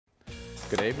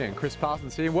Good evening, Chris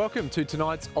Parsons here. Welcome to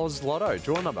tonight's Oz Lotto,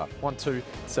 draw number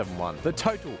 1271. The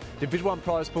total Division 1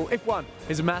 prize pool, if won,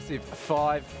 is a massive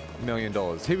 $5 million.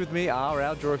 Here with me are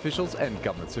our draw officials and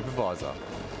government supervisor.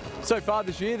 So far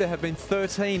this year, there have been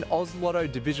 13 Oz Lotto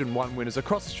Division 1 winners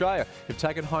across Australia who've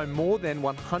taken home more than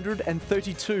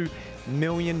 $132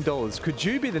 million. Could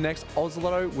you be the next Oz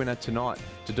Lotto winner tonight?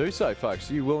 To do so,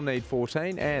 folks, you will need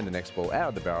 14, and the next ball out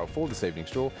of the barrel for this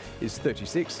evening's draw is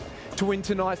 36. To win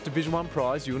tonight's Division 1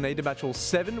 prize, you'll need to match all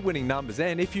 7 winning numbers,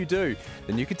 and if you do,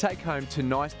 then you can take home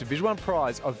tonight's Division 1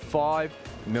 prize of $5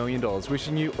 million.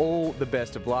 Wishing you all the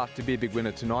best of luck. To be a big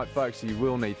winner tonight, folks, you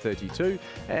will need 32,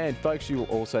 and folks, you will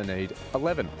also need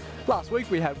 11. Last week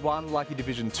we had one lucky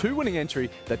Division 2 winning entry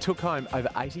that took home over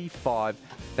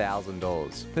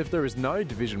 $85,000. If there is no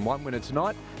Division 1 winner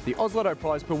tonight, the Oz Lotto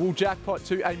prize pool will jackpot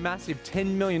to a massive $10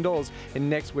 million in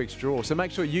next week's draw, so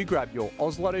make sure you grab your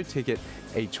Oz Lotto ticket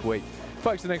each week.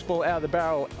 Folks, the next ball out of the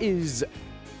barrel is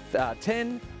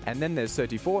 10, and then there's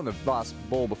 34, and the last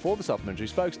ball before the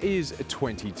supplementaries, folks, is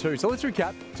 22. So let's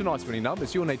recap tonight's winning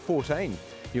numbers. You'll need 14,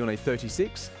 you'll need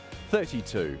 36,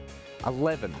 32,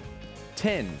 11,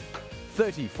 10,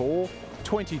 34,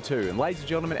 22. And ladies and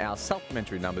gentlemen, our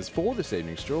supplementary numbers for this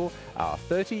evening's draw are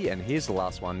 30, and here's the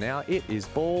last one now. It is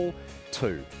ball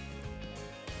 2.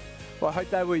 Well, I hope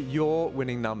they were your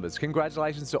winning numbers.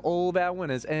 Congratulations to all of our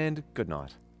winners, and good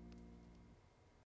night.